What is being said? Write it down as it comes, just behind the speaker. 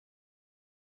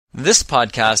This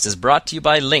podcast is brought to you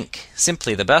by Link,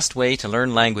 simply the best way to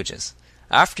learn languages.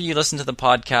 After you listen to the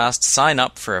podcast, sign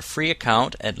up for a free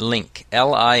account at lingq.com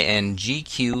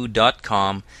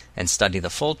and study the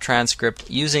full transcript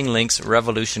using Link's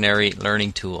revolutionary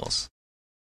learning tools.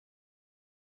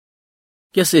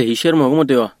 ¿Qué haces, Guillermo? ¿Cómo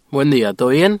te va? Buen día, ¿todo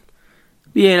bien?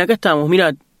 Bien, acá estamos.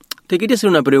 Mira, te quería hacer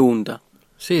una pregunta.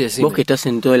 Sí, decime. Vos que estás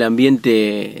en todo el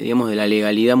ambiente, digamos, de la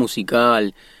legalidad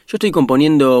musical. Yo estoy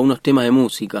componiendo unos temas de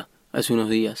música hace unos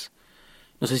días.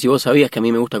 No sé si vos sabías que a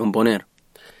mí me gusta componer.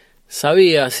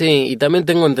 Sabía, sí, y también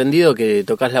tengo entendido que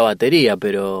tocas la batería,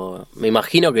 pero me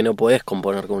imagino que no podés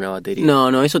componer con una batería.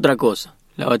 No, es otra cosa.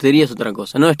 La batería es otra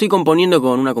cosa. No, estoy componiendo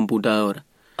con una computadora.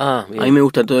 Ah, bien. A mí me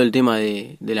gusta todo el tema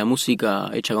de la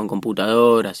música hecha con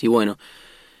computadoras y bueno.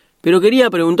 Pero quería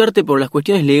preguntarte por las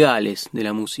cuestiones legales de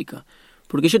la música.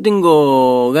 Porque yo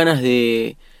tengo ganas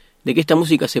de que esta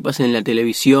música se pase en la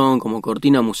televisión como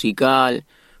cortina musical,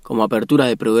 como aperturas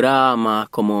de programas,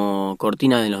 como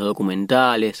cortinas de los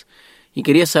documentales. Y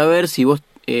quería saber si vos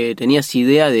tenías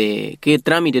idea de qué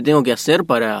trámite tengo que hacer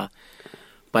para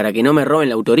que no me roben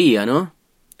la autoría, ¿no?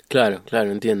 Claro,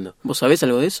 entiendo. ¿Vos sabés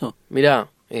algo de eso? Mirá,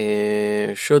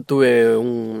 yo tuve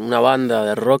una banda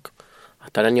de rock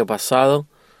hasta el año pasado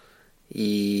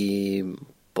y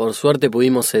por suerte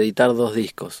pudimos editar 2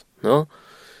 discos, ¿no?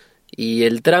 Y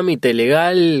el trámite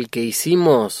legal que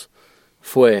hicimos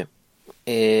fue,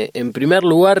 en primer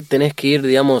lugar tenés que ir,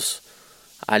 digamos,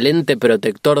 al ente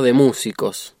protector de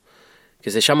músicos, que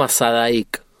se llama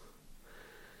SADAIC.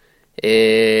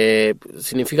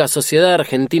 Significa Sociedad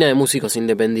Argentina de Músicos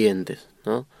Independientes,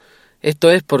 ¿no? Esto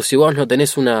es por si vos no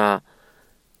tenés una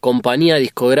compañía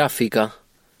discográfica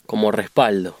como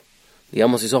respaldo.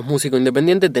 Digamos, si sos músico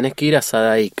independiente tenés que ir a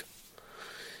SADAIC.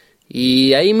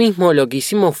 Y ahí mismo lo que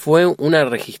hicimos fue una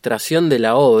registración de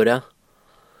la obra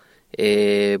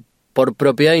por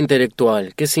propiedad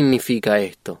intelectual. ¿Qué significa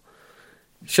esto?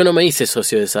 Yo no me hice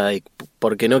socio de SADAIC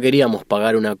porque no queríamos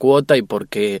pagar una cuota y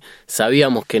porque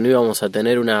sabíamos que no íbamos a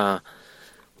tener una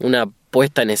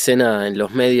puesta en escena en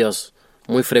los medios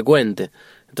muy frecuente.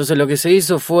 Entonces lo que se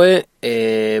hizo fue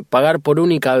pagar por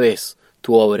única vez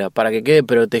tu obra para que quede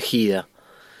protegida.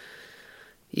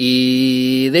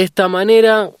 Y de esta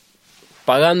manera,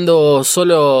 pagando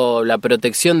solo la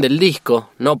protección del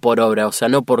disco, no por obra, o sea,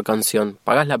 no por canción,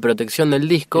 pagás la protección del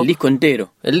disco. El disco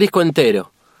entero. El disco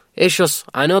entero. Ellos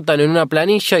anotan en una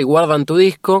planilla y guardan tu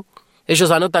disco. Ellos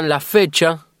anotan la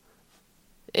fecha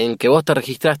en que vos te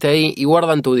registraste ahí y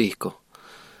guardan tu disco.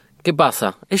 ¿Qué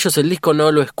pasa? Ellos el disco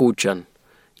no lo escuchan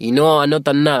y no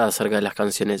anotan nada acerca de las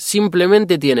canciones.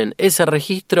 Simplemente tienen ese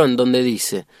registro en donde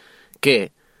dice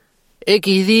que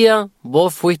X día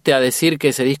vos fuiste a decir que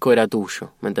ese disco era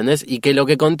tuyo, ¿me entendés? Y que lo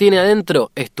que contiene adentro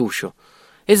es tuyo.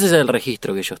 Ese es el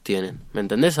registro que ellos tienen, ¿me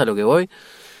entendés a lo que voy?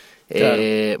 Claro.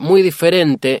 Muy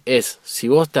diferente es si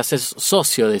vos te haces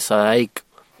socio de SADAIC,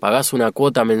 pagás una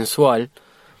cuota mensual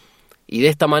y de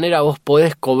esta manera vos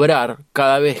podés cobrar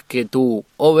cada vez que tu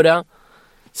obra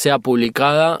sea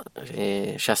publicada,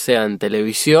 ya sea en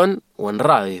televisión o en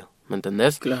radio, ¿me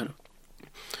entendés? Claro.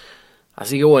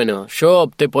 Así que bueno, yo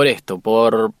opté por esto,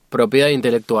 por propiedad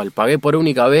intelectual. Pagué por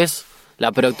única vez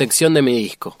la protección de mi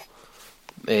disco.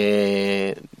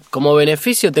 Como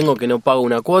beneficio tengo que no pago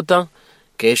una cuota,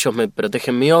 que ellos me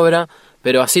protegen mi obra,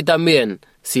 pero así también,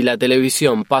 si la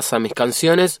televisión pasa mis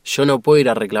canciones, yo no puedo ir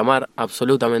a reclamar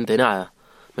absolutamente nada.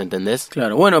 ¿Me entendés?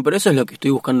 Claro, bueno, pero eso es lo que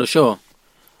estoy buscando yo.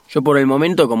 Yo por el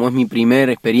momento, como es mi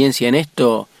primera experiencia en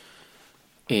esto,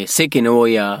 sé que no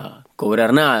voy a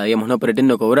cobrar nada, digamos, no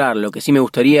pretendo cobrar. Lo que sí me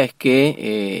gustaría es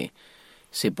que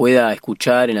se pueda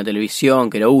escuchar en la televisión,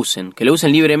 que lo usen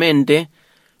libremente,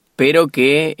 pero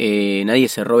que nadie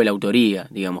se robe la autoría,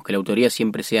 digamos, que la autoría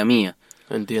siempre sea mía.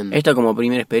 Entiendo. Esta como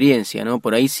primera experiencia, ¿no?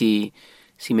 Por ahí si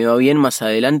me va bien más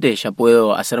adelante ya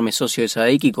puedo hacerme socio de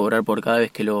SADAIC y cobrar por cada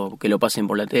vez que lo pasen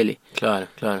por la tele. Claro.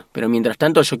 Pero mientras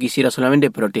tanto yo quisiera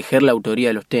solamente proteger la autoría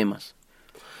de los temas.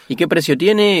 ¿Y qué precio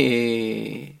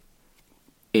tiene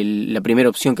la primera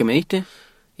opción que me diste?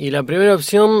 Y la primera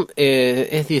opción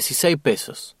es 16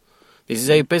 pesos.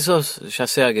 16 pesos, ya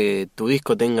sea que tu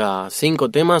disco tenga 5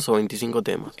 temas o 25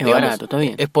 temas. Es barato, está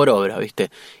bien. Es por obra, ¿viste?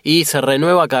 Y se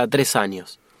renueva cada 3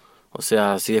 años. O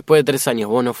sea, si después de 3 años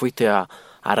vos no fuiste a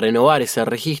renovar ese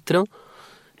registro,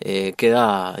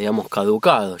 queda, digamos,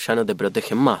 caducado. Ya no te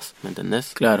protegen más, ¿me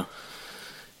entendés? Claro.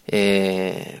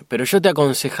 Pero yo te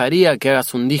aconsejaría que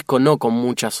hagas un disco no con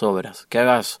muchas obras. Que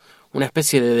hagas una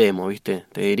especie de demo, ¿viste?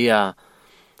 Te diría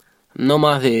no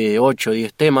más de 8 o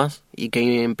 10 temas y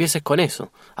que empieces con eso,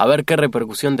 a ver qué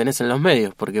repercusión tenés en los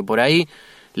medios, porque por ahí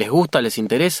les gusta, les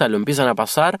interesa, lo empiezan a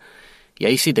pasar Y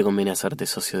ahí sí te conviene hacerte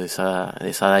socio de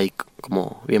Sadaic,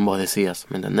 como bien vos decías,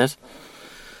 ¿me entendés?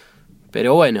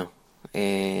 Pero bueno,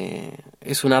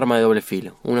 es un arma de doble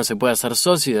filo. Uno se puede hacer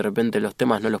socio y de repente los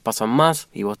temas no los pasan más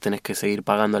y vos tenés que seguir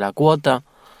pagando la cuota,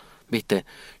 ¿viste?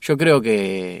 Yo creo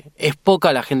que es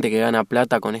poca la gente que gana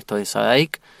plata con esto de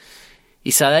Sadaic,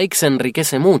 y Sadaic se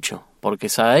enriquece mucho, porque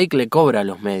Sadaic le cobra a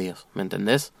los medios, ¿me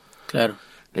entendés? Claro.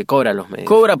 Le cobra a los medios.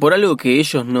 Cobra por algo que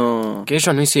ellos no... Que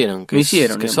ellos no hicieron. Que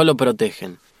digamos. Solo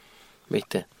protegen,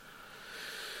 ¿viste?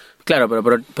 Claro,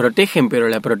 pero protegen, pero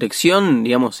la protección,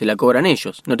 digamos, se la cobran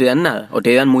ellos. No te dan nada, o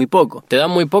te dan muy poco. Te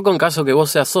dan muy poco en caso que vos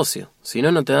seas socio. Si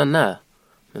no, no te dan nada.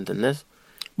 ¿Me entendés?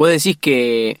 Vos decís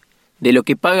que de lo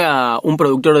que paga un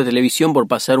productor de televisión por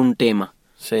pasar un tema,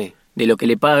 Sí, de lo que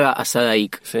le paga a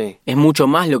Sadaic, sí. es mucho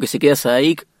más lo que se queda a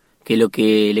Sadaic que lo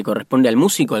que le corresponde al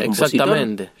músico, al compositor.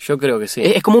 Exactamente, yo creo que sí.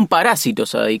 Es como un parásito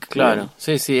Sadaic. Claro,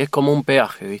 sí, es como un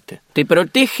peaje, ¿viste? Te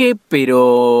protege,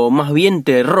 pero más bien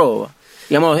te roba.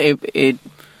 Digamos,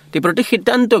 te protege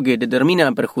tanto que te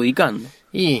termina perjudicando.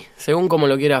 Y, según como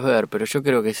lo quieras ver, pero yo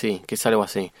creo que sí, que es algo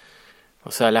así. O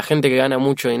sea, la gente que gana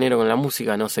mucho dinero con la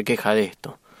música no se queja de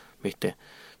esto, ¿viste?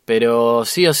 Pero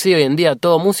sí o sí, hoy en día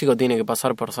todo músico tiene que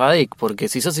pasar por Sadaic, porque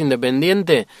si sos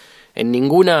independiente, en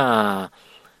ninguna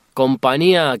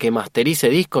compañía que masterice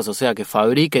discos, o sea, que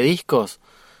fabrique discos,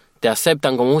 te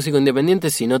aceptan como músico independiente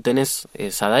si no tenés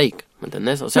Sadaic, ¿me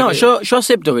entendés? O sea, no, yo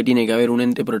acepto que tiene que haber un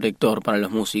ente protector para los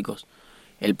músicos.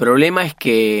 El problema es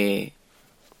que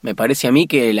me parece a mí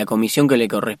que la comisión que le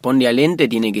corresponde al ente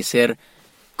tiene que ser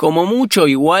como mucho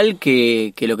igual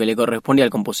que lo que le corresponde al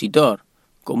compositor.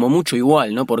 Como mucho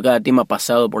igual, ¿no? Por cada tema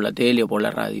pasado por la tele o por la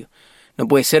radio. No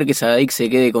puede ser que Sadaic se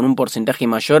quede con un porcentaje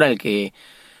mayor al que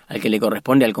le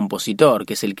corresponde al compositor,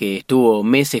 que es el que estuvo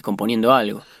meses componiendo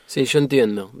algo. Sí, yo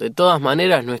entiendo. De todas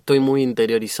maneras, no estoy muy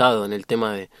interiorizado en el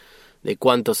tema de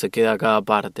cuánto se queda cada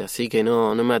parte, así que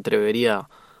no me atrevería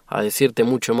a decirte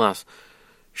mucho más.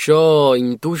 Yo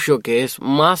intuyo que es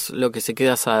más lo que se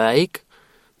queda a Sadaic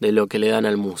de lo que le dan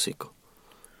al músico.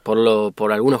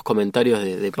 Por algunos comentarios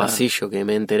de Claro. pasillo que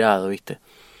me he enterado, ¿viste?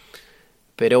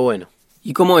 Pero bueno.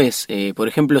 ¿Y cómo es? Por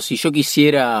ejemplo, si yo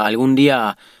quisiera algún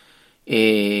día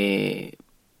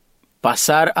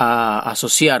pasar a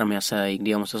asociarme a Sadaic,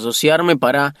 digamos, asociarme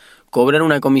para cobrar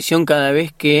una comisión cada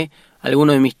vez que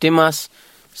alguno de mis temas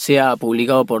sea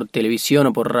publicado por televisión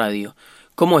o por radio.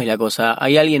 ¿Cómo es la cosa?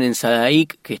 ¿Hay alguien en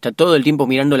Sadaic que está todo el tiempo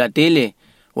mirando la tele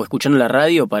o escuchando la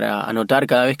radio para anotar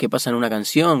cada vez que pasan una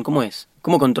canción? ¿Cómo es?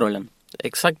 ¿Cómo controlan?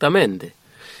 Exactamente.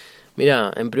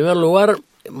 Mirá, en primer lugar,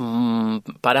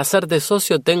 para hacerte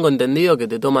socio tengo entendido que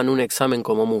te toman un examen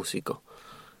como músico.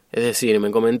 Es decir, me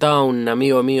comentaba un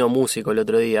amigo mío músico el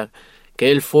otro día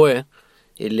que él fue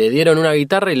y le dieron una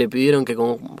guitarra y le pidieron que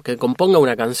componga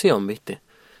una canción, ¿viste?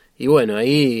 Y bueno,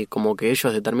 ahí como que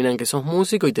ellos determinan que sos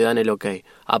músico y te dan el ok.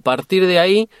 A partir de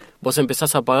ahí vos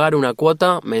empezás a pagar una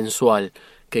cuota mensual,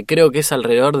 que creo que es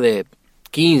alrededor de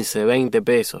 15, 20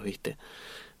 pesos, ¿viste?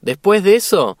 Después de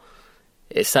eso,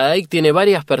 Sadaic tiene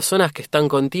varias personas que están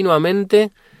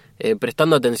continuamente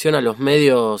prestando atención a los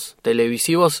medios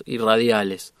televisivos y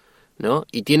radiales, ¿no?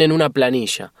 Y tienen una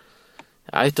planilla.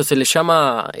 A esto se le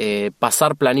llama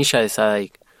pasar planilla de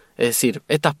Sadaic. Es decir,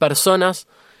 estas personas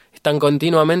están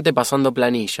continuamente pasando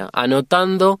planilla,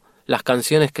 anotando las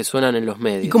canciones que suenan en los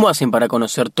medios. ¿Y cómo hacen para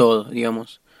conocer todo,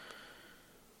 digamos?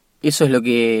 Eso es lo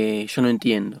que yo no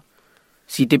entiendo.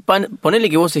 Si ponele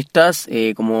que vos estás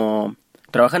como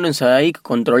trabajando en Sadaic,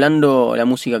 controlando la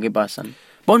música que pasan.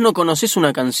 Vos no conocés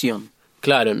una canción.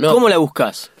 Claro, no. ¿Cómo la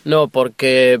buscás? No,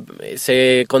 porque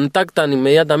se contactan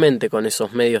inmediatamente con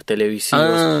esos medios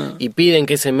televisivos y piden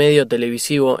que ese medio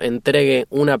televisivo entregue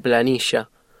una planilla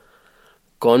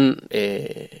con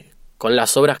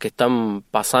las obras que están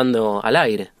pasando al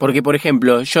aire. Porque, por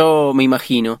ejemplo, yo me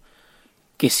imagino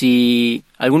que si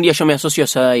algún día yo me asocio a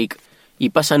Sadaic y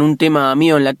pasan un tema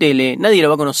mío en la tele, nadie lo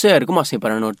va a conocer. ¿Cómo hace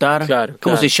para anotar? Claro,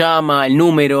 ¿Cómo claro. se llama? ¿El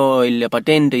número? ¿La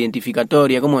patente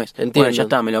identificatoria? ¿Cómo es? Entiendo. Bueno, ya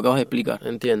está, me lo acabas de explicar.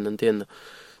 Entiendo.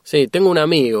 Sí, tengo un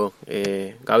amigo,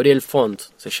 Gabriel Font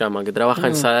se llama, que trabaja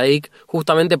en Sadaic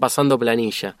justamente pasando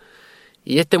planilla.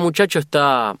 Y este muchacho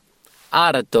está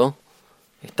harto,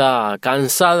 está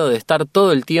cansado de estar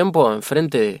todo el tiempo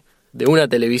enfrente de una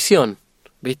televisión,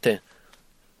 ¿viste?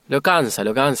 Lo cansa,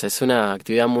 es una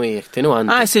actividad muy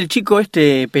extenuante. Ah, es el chico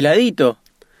este peladito.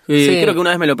 Sí. Creo que una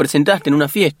vez me lo presentaste en una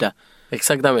fiesta.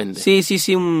 Exactamente.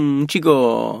 Sí, un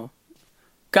chico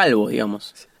calvo,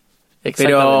 digamos. Exactamente.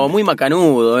 Pero muy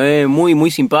macanudo, muy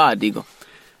simpático.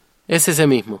 Es ese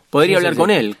mismo. Podría Sí, hablar sí. con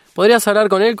él. Podrías hablar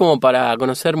con él como para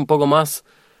conocer un poco más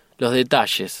los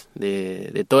detalles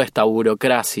de toda esta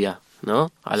burocracia,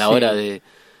 ¿no? A la Sí. hora de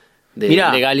de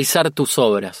Mirá, legalizar tus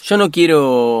obras. yo no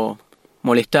quiero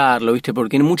molestarlo, ¿viste?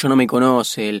 Porque mucho no me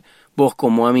conoce vos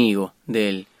como amigo de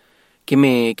él. ¿Qué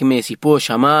me decís? ¿Puedo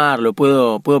llamarlo?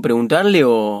 ¿Puedo preguntarle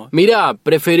o...? Mirá,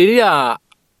 preferiría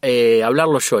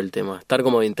hablarlo yo el tema, estar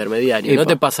como de intermediario. Epa. No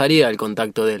te pasaría el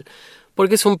contacto de él.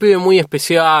 Porque es un pibe muy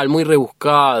especial, muy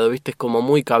rebuscado, ¿viste? Es como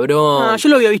muy cabrón. Yo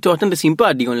lo había visto bastante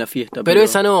simpático en la fiesta. Pero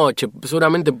esa noche,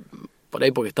 seguramente por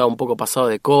ahí porque estaba un poco pasado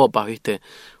de copas, ¿viste?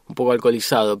 Un poco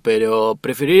alcoholizado, pero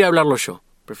preferiría hablarlo yo.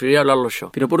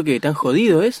 ¿Pero por qué? ¿Tan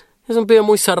jodido es? Es un pibe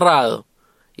muy cerrado.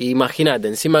 Imagínate,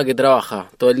 encima que trabaja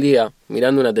todo el día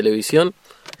mirando una televisión,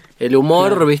 el humor,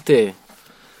 Claro. ¿viste?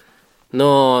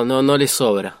 No le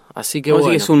sobra. Así que Así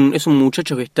bueno. que es un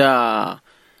muchacho que está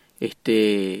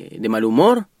de mal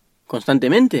humor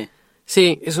constantemente.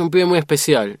 Sí, es un pibe muy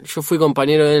especial. Yo fui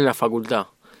compañero de él en la facultad.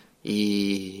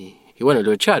 Y bueno,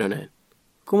 lo echaron a él.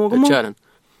 ¿Cómo? Lo echaron.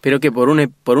 ¿Pero qué? ¿Por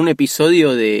un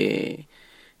episodio de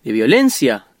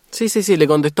violencia? Sí, le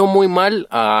contestó muy mal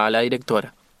a la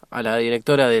directora. A la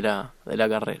directora de la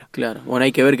carrera. Claro. Bueno,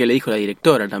 hay que ver qué le dijo la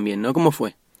directora también, ¿no? ¿Cómo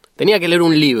fue? Tenía que leer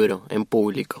un libro en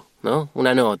público, ¿no?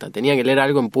 Una nota. Tenía que leer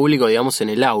algo en público, digamos, en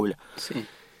el aula. Sí.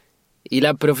 Y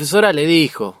la profesora le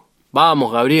dijo,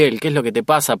 vamos, Gabriel, ¿qué es lo que te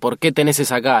pasa? ¿Por qué tenés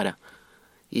esa cara?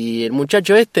 Y el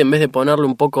muchacho en vez de ponerle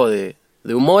un poco de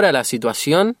humor a la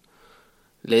situación,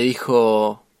 le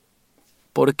dijo,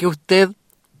 ¿por qué usted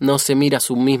no se mira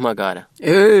su misma cara?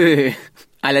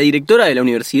 ¿A la directora de la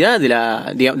universidad, de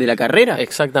la carrera?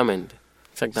 Exactamente.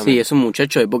 Sí, es un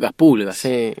muchacho de pocas pulgas.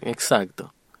 Sí,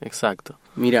 exacto.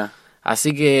 Mirá.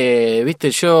 Así que,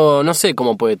 viste, yo no sé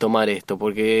cómo puede tomar esto,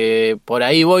 porque por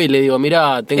ahí voy y le digo,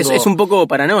 mirá, tengo... Es un poco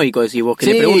paranoico, decís vos, que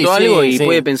Sí, le pregunto algo y sí.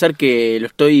 puede pensar que lo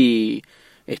estoy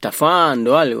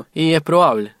estafando o algo. Y es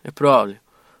probable.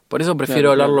 Por eso prefiero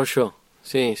Claro. hablarlo yo.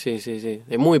 Sí.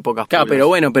 De muy pocas Claro,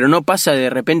 pulgas. pero no pasa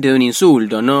de repente de un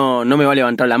insulto, no me va a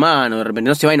levantar la mano, de repente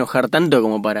no se va a enojar tanto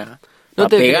como para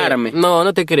pegarme.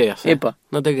 No te creas. Epa.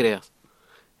 No te creas.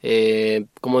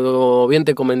 Como bien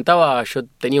te comentaba, yo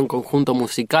tenía un conjunto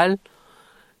musical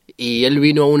y él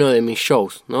vino a uno de mis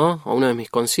shows, ¿no? A uno de mis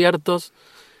conciertos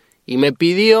y me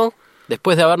pidió,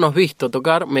 después de habernos visto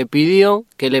tocar, me pidió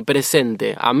que le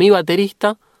presente a mi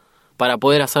baterista para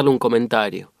poder hacerle un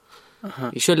comentario. Ajá.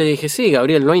 Y yo le dije, sí,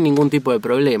 Gabriel, no hay ningún tipo de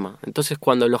problema. Entonces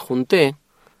cuando los junté,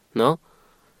 ¿no?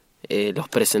 Los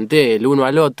presenté el uno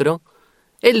al otro,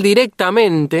 él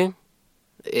directamente,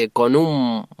 con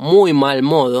un muy mal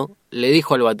modo, le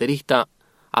dijo al baterista,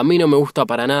 a mí no me gusta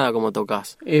para nada como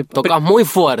tocas. Tocas muy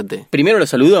fuerte. Primero lo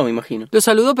saludó, me imagino. Lo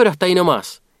saludó, pero hasta ahí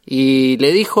nomás. Y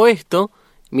le dijo esto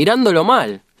mirándolo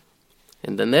mal.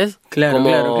 ¿Entendés?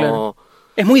 Claro.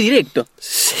 Es muy directo.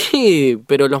 Sí,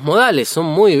 pero los modales son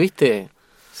muy, ¿viste?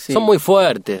 Sí. Son muy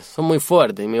fuertes.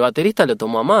 Y mi baterista lo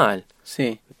tomó a mal.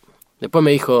 Sí, Después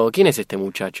me dijo, ¿quién es este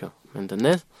muchacho? ¿Me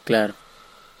entendés? claro.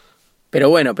 Pero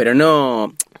bueno,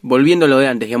 no, volviendo a lo de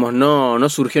antes, digamos, no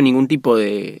surgió ningún tipo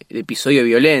de episodio de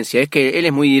violencia. Es que él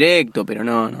es muy directo, pero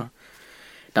no.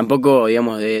 Tampoco,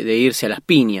 digamos, de irse a las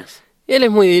piñas. Él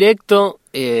es muy directo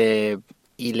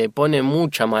y le pone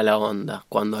mucha mala onda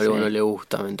cuando algo no le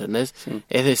gusta, ¿me entendés? Sí.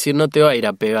 Es decir, no te va a ir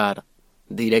a pegar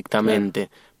directamente.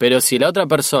 Pero si la otra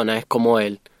persona es como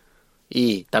él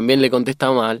y también le contesta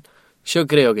mal, yo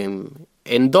creo que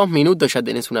en 2 minutos ya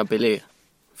tenés una pelea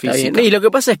Está física. bien. Y lo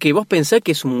que pasa es que vos pensás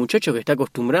que es un muchacho que está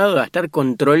acostumbrado a estar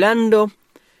controlando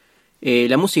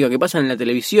la música que pasa en la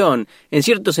televisión. En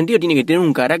cierto sentido tiene que tener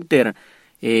un carácter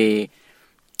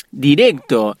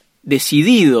directo,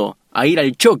 decidido a ir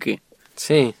al choque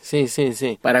Sí.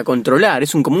 para controlar.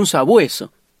 Es como un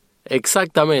sabueso.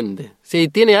 Exactamente. Sí,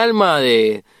 tiene alma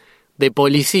de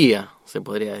policía, se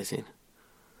podría decir.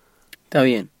 Está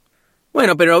bien.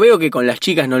 Bueno, pero veo que con las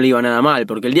chicas no le iba nada mal,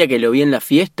 porque el día que lo vi en la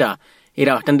fiesta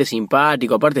era bastante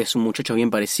simpático, aparte es un muchacho bien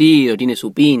parecido, tiene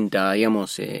su pinta,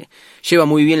 digamos, lleva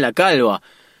muy bien la calva.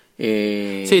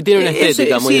 Sí, tiene una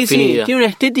estética muy definida. Sí, tiene una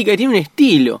estética y tiene un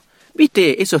estilo.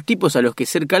 ¿Viste esos tipos a los que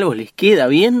ser calvos les queda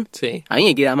bien? Sí. A mí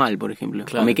me queda mal, por ejemplo.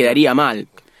 Claro. O me quedaría mal.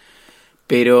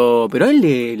 Pero a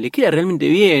él le queda realmente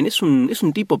bien. Es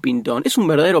un tipo pintón. Es un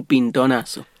verdadero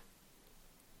pintonazo.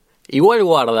 Igual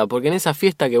guarda, porque en esa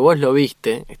fiesta que vos lo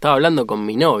viste, estaba hablando con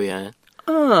mi novia, ¿eh?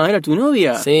 Ah, ¿era tu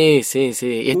novia? Sí.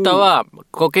 Y estaba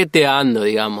coqueteando,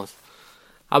 digamos.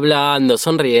 Hablando,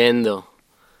 sonriendo.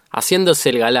 Haciéndose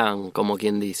el galán, como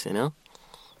quien dice, ¿no?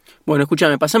 Bueno,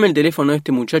 escúchame, pasame el teléfono de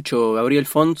este muchacho, Gabriel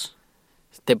Fons.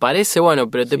 ¿Te parece? Bueno,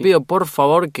 pero te Sí. pido por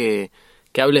favor que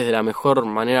hables de la mejor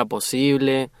manera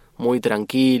posible, muy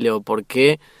tranquilo,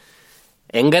 porque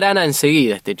engrana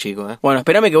enseguida este chico, ¿eh? Bueno,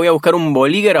 espérame que voy a buscar un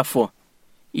bolígrafo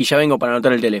y ya vengo para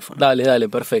anotar el teléfono. Dale,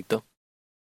 perfecto.